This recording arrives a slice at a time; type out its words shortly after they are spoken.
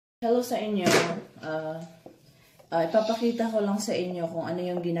Hello sa inyo. Ipapakita ko lang sa inyo kung ano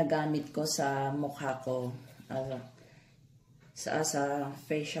yung ginagamit ko sa mukha ko. Sa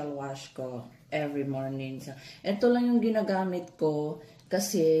facial wash ko every morning. Ito lang yung ginagamit ko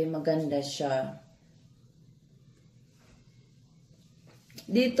kasi maganda siya.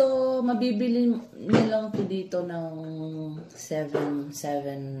 Dito, mabibili nilang to dito ng $7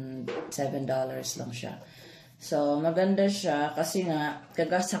 lang siya. So, maganda siya kasi nga,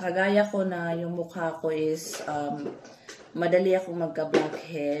 sa kagaya ko na yung mukha ko is, madali akong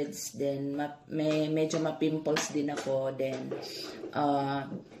magka-blackheads, then medyo ma-pimples din ako, then,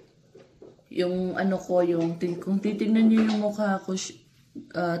 yung ano ko, kung titingnan nyo yung mukha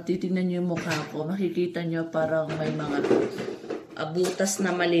ko, makikita nyo parang may mga butas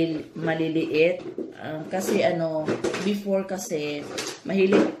na maliliit. Kasi before kasi,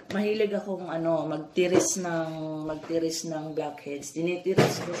 mahilig akong magtiris ng blackheads.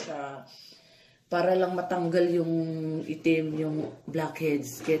 Tinitiris ko siya para lang matanggal yung itim, yung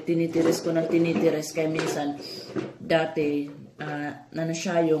blackheads. Kaya tinitiris ko kaya minsan dati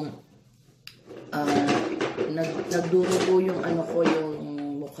siya yung nagdurugo yung yung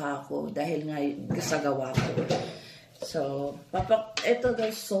mukha ko dahil nga sa gawa ko. So, ito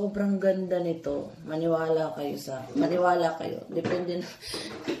guys, sobrang ganda nito. Maniwala kayo. Depende na.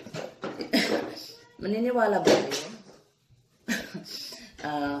 Maniniwala ba kayo?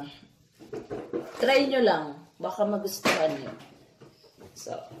 Try nyo lang. Baka magustuhan nyo.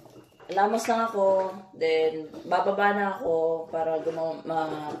 So, alamos lang ako. Then, bababa na ako para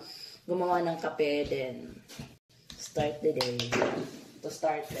gumawa ng kape. Then, start the day.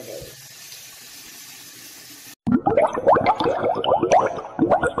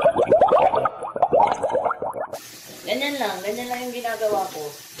 Ganyan lang yung ginagawa ko.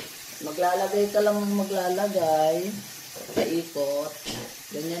 Maglalagay ka lang paikot.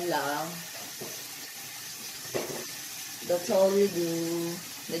 Ganyan lang. That's all you do.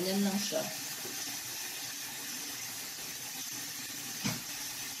 Ganyan lang siya.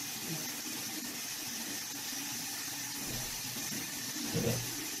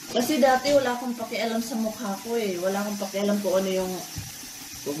 Kasi dati wala akong pakialam sa mukha ko eh. Wala akong pakialam kung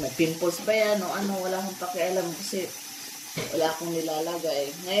kung may pimples ba yan o wala akong pakialam kasi wala akong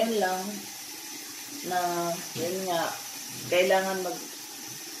nilalagay. Ngayon lang na yun nga, kailangan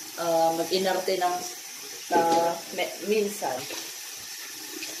mag-inarte ng minsan.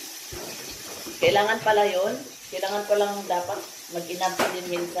 Kailangan pala yun. Kailangan palang dapat mag-inarte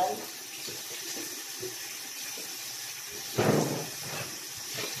din minsan.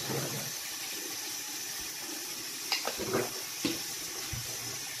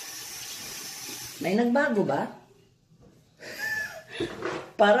 May nagbago ba?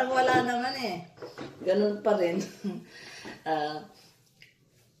 Parang wala naman eh. Ganun pa rin.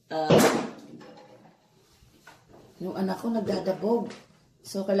 Yung anak ko nagdadabog.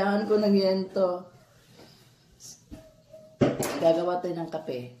 So, kailangan ko ng yento. Gagawa tayo ng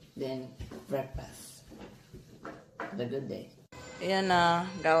kape. Then, breakfast. Have a good day. Ayan na.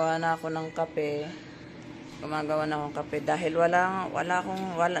 Gawa na ako ng kape. Gumagawa na akong kape dahil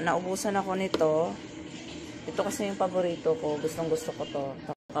naubusan ako nito. Ito kasi yung paborito ko. Gustong-gusto ko to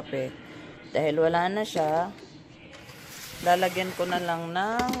kape. Dahil wala na siya, lalagyan ko na lang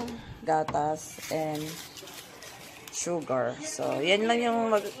ng gatas and sugar. So, yan lang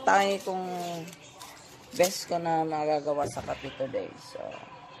yung magtangi kong best ko na magagawa sa kape today. So,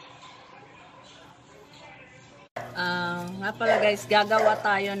 nga pala guys, gagawa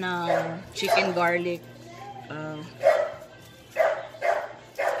tayo ng chicken garlic.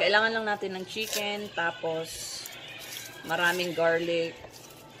 Kailangan lang natin ng chicken, tapos maraming garlic,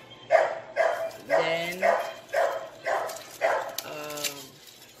 then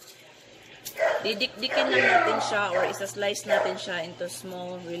didikdikin lang natin siya or isa-slice natin siya into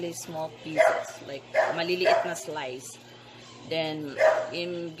really small pieces, like maliliit na slice. Then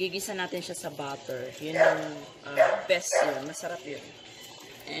gigisa natin siya sa butter. Yun yung best yun, masarap yun.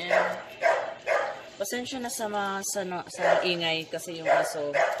 And pasensya na sa ingay kasi yung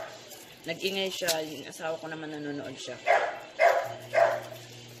aso, nag-ingay siya, yung asawa ko naman nanonood siya.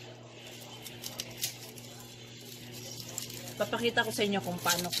 Papakita ko sa inyo kung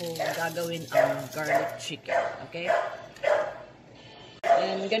paano ko gagawin ang garlic chicken, okay?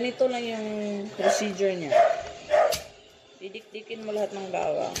 And ganito lang yung procedure niya. Didikdikin mo lahat ng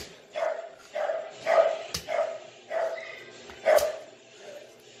bawang.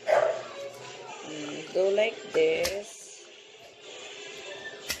 Do like this.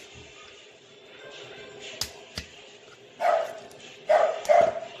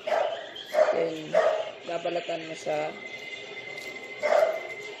 Then, babalatan mo siya.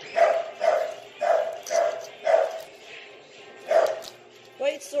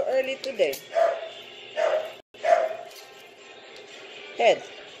 early today? Head.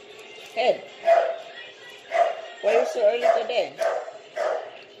 Head. Why are you so early today?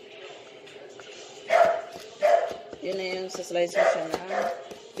 Yun na yung saslice mo siya ng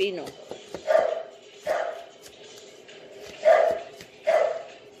pino.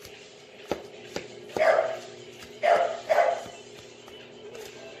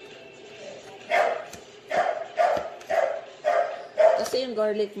 Kasi yung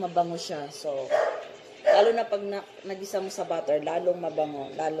garlic mabango siya. So, lalo na pag nagisa mo sa butter, lalong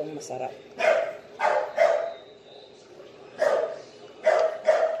mabango, lalong masarap.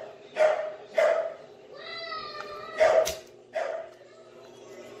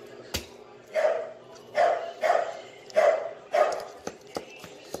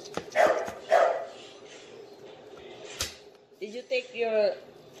 Did you take your,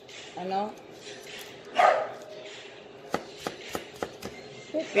 your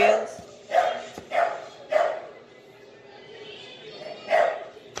pills?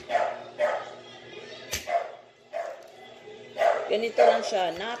 Ganito lang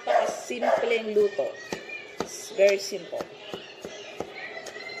siya. Napaka-simpleng luto. It's very simple.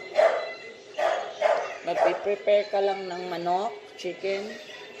 Magpiprepare ka lang ng manok, chicken,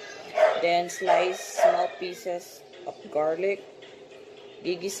 then slice small pieces of garlic.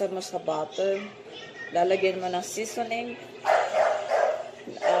 Gigisa mo sa butter. Lalagyan mo ng seasoning.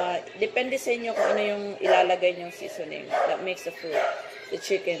 Depende sa inyo kung ano yung ilalagay nyong seasoning. That makes the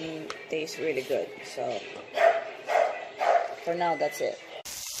chicken taste really good. So, for now, that's it.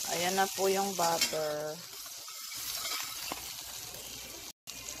 Ayan na po yung butter.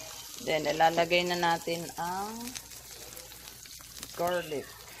 Then, ilalagay na natin ang garlic.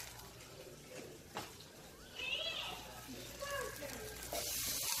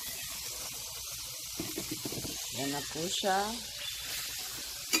 Ayan na po siya.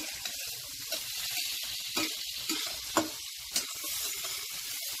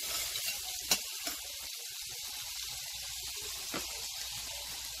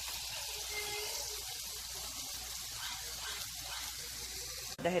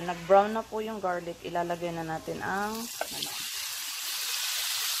 Dahil nag-brown na po yung garlic, ilalagay na natin ang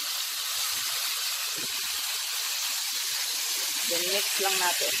Then mix lang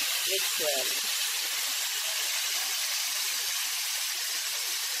natin. Mix well.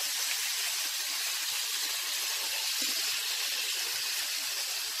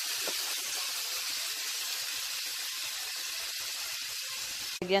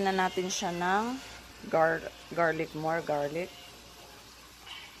 Lagyan na natin siya ng garlic, more garlic.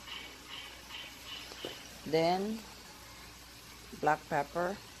 Then, black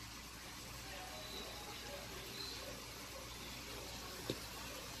pepper.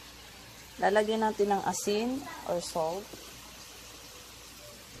 Lalagyan natin ng asin or salt.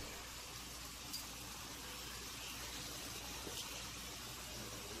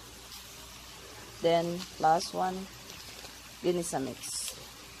 Then, last one, ginisa mix.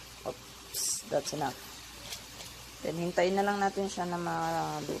 Oops, that's enough. Then, hintayin na lang natin siya na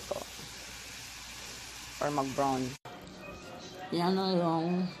maluto. Or mag-brown. Yan na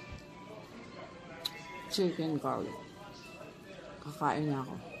yung chicken garlic. Kakain na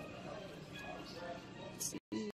ako.